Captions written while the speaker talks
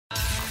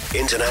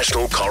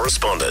international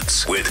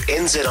correspondent with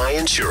NZI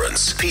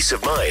Insurance. Peace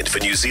of mind for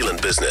New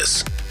Zealand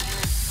business.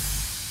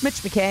 Mitch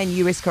McCann,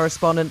 US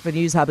correspondent for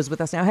News Hub, is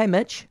with us now. Hey,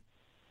 Mitch.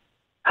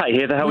 Hey,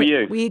 Heather, how are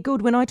you? We're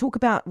good. When I talk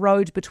about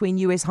road between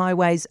US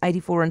highways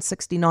 84 and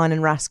 69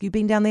 in Rusk, you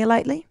been down there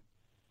lately?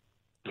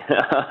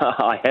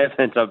 I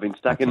haven't. I've been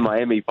stuck in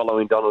Miami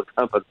following Donald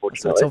Trump,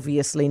 unfortunately. So it's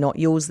obviously not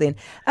yours then.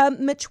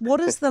 Mitch, what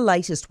is the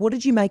latest? What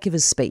did you make of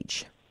his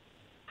speech?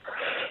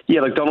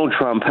 Yeah, look, Donald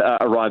Trump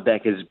arrived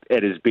back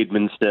at his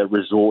Bedminster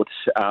resort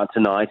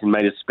tonight and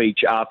made a speech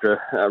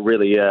after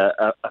really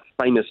a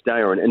famous day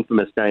or an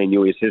infamous day in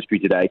US history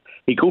today.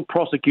 He called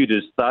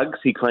prosecutors thugs.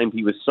 He claimed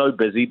he was so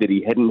busy that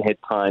he hadn't had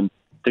time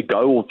to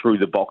go all through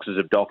the boxes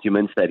of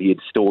documents that he had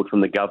stored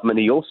from the government.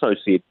 He also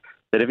said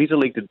that if he's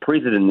elected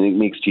president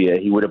next year,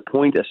 he would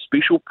appoint a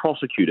special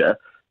prosecutor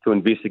to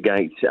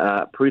investigate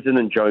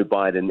President Joe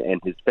Biden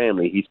and his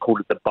family. He's called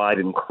it the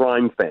Biden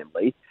crime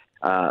family.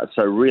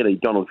 So really,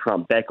 Donald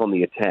Trump back on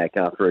the attack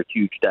after a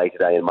huge day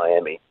today in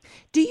Miami.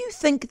 Do you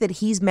think that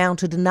he's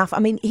mounted enough? I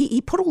mean, he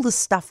put all this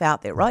stuff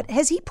out there, right?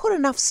 Has he put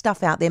enough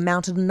stuff out there,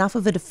 mounted enough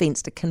of a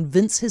defence to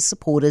convince his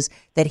supporters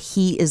that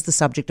he is the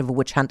subject of a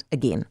witch hunt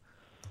again?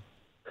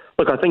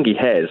 Look, I think he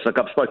has. Like,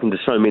 I've spoken to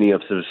so many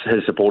of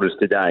his supporters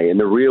today, and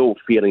the real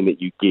feeling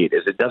that you get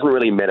is it doesn't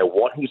really matter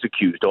what he's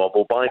accused of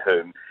or by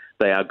whom.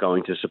 They are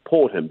going to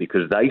support him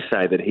because they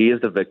say that he is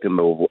the victim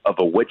of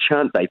a witch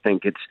hunt. They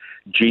think it's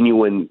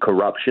genuine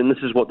corruption.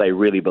 This is what they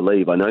really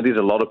believe. I know there's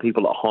a lot of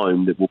people at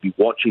home that will be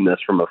watching this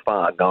from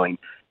afar going,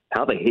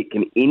 how the heck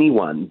can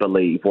anyone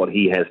believe what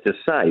he has to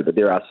say? But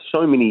there are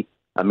so many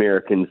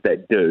Americans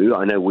that do.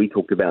 I know we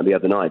talked about the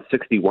other night,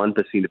 61%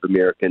 of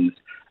Americans,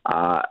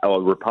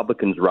 or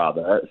Republicans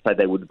rather, say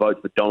they would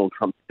vote for Donald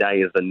Trump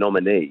today as the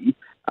nominee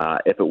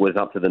if it was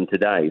up to them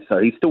today. So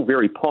he's still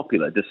very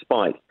popular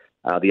despite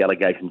the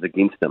allegations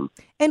against him.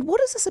 And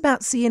what is this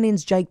about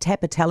CNN's Jake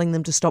Tapper telling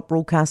them to stop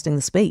broadcasting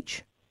the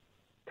speech?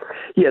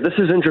 Yeah, this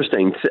is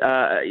interesting.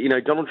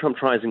 Donald Trump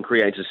tries and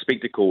creates a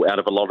spectacle out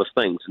of a lot of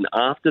things. And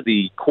after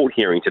the court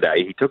hearing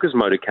today, he took his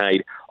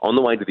motorcade on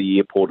the way to the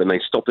airport and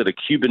they stopped at a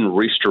Cuban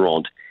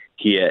restaurant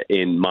here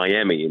in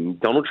Miami. And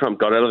Donald Trump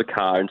got out of the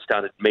car and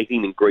started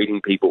meeting and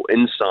greeting people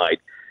inside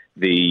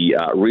the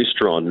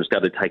restaurant and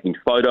started taking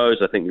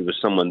photos. I think there was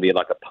someone there,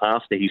 like a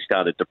pastor, he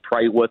started to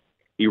pray with.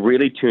 He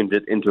really turned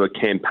it into a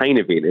campaign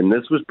event, and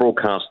this was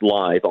broadcast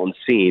live on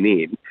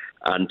CNN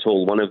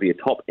until one of their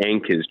top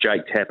anchors,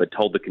 Jake Tapper,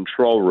 told the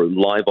control room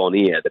live on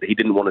air that he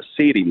didn't want to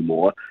see it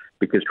anymore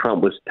because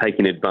Trump was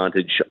taking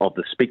advantage of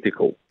the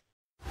spectacle.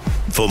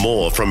 For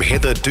more from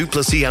Heather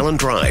Duplessis Allen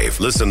Drive,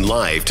 listen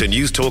live to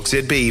News Talk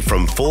ZB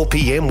from 4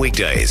 p.m.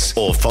 weekdays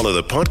or follow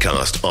the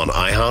podcast on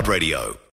iHeartRadio.